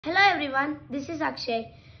Hello everyone, this is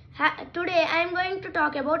Akshay. Today I am going to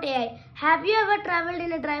talk about AI. Have you ever traveled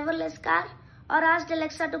in a driverless car or asked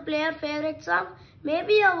Alexa to play your favorite song?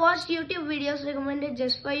 Maybe you have watched YouTube videos recommended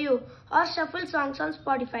just for you or shuffled songs on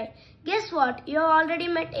Spotify. Guess what? You have already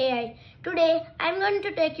met AI. Today I am going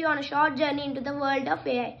to take you on a short journey into the world of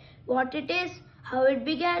AI. What it is, how it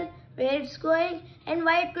began, where it's going, and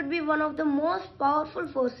why it could be one of the most powerful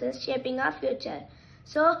forces shaping our future.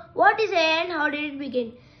 So, what is AI and how did it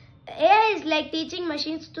begin? AI is like teaching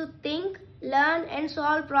machines to think, learn and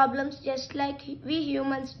solve problems just like we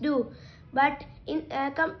humans do. But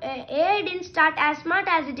AI didn't start as smart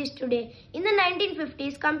as it is today. In the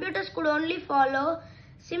 1950s, computers could only follow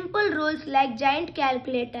simple rules like giant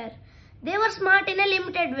calculator. They were smart in a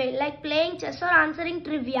limited way, like playing chess or answering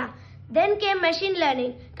trivia. Then came machine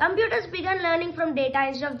learning. Computers began learning from data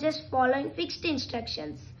instead of just following fixed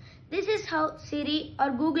instructions. This is how Siri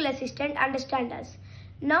or Google Assistant understand us.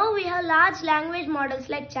 Now we have large language models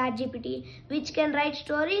like ChatGPT, which can write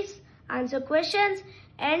stories, answer questions,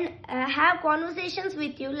 and have conversations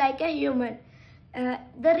with you like a human.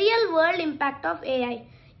 The real world impact of AI.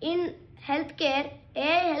 In healthcare,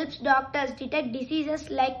 AI helps doctors detect diseases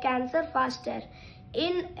like cancer faster.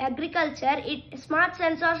 In agriculture, smart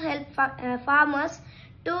sensors help farmers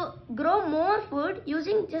to grow more food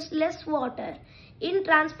using just less water. In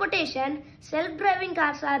transportation, self-driving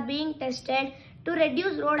cars are being tested to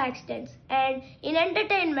reduce road accidents. And in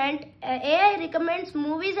entertainment, AI recommends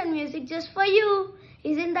movies and music just for you.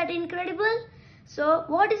 Isn't that incredible? So,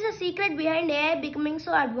 what is the secret behind AI becoming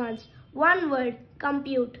so advanced? One word,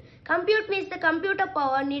 compute. Compute means the computer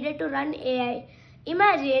power needed to run AI.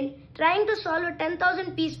 Imagine trying to solve a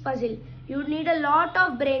 10,000 piece puzzle. You need a lot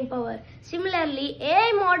of brain power. Similarly,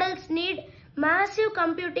 AI models need massive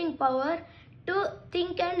computing power to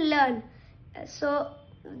think and learn.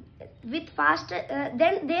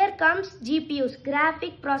 Then there comes GPUs,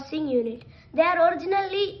 graphic processing unit. They are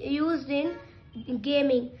originally used in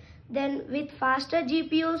gaming. Then with faster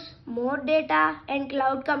GPUs, more data and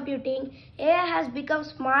cloud computing, AI has become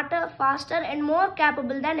smarter, faster and more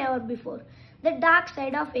capable than ever before. The dark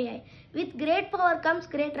side of AI. With great power comes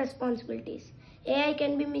great responsibilities. AI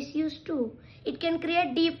can be misused too. It can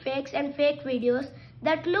create deep fakes and fake videos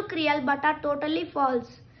that look real but are totally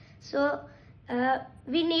false. So,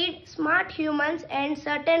 we need smart humans and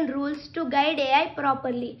certain rules to guide AI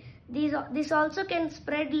properly. This also can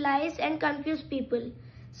spread lies and confuse people.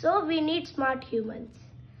 So, we need smart humans.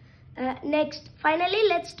 Finally,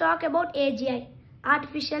 let's talk about AGI,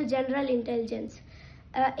 Artificial General Intelligence.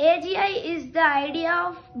 AGI is the idea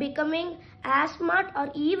of becoming as smart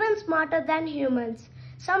or even smarter than humans.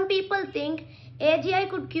 Some people think AGI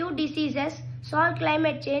could cure diseases, solve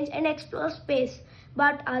climate change and explore space.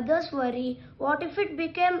 But others worry, what if it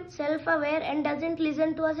became self-aware and doesn't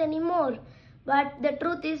listen to us anymore? But the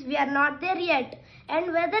truth is we are not there yet.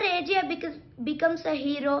 And whether AGI becomes a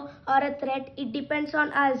hero or a threat, it depends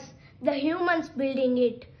on us, the humans building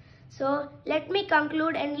it. So let me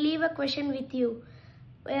conclude and leave a question with you.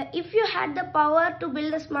 If you had the power to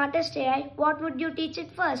build the smartest AI, what would you teach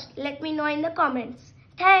it first? Let me know in the comments.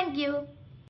 Thank you.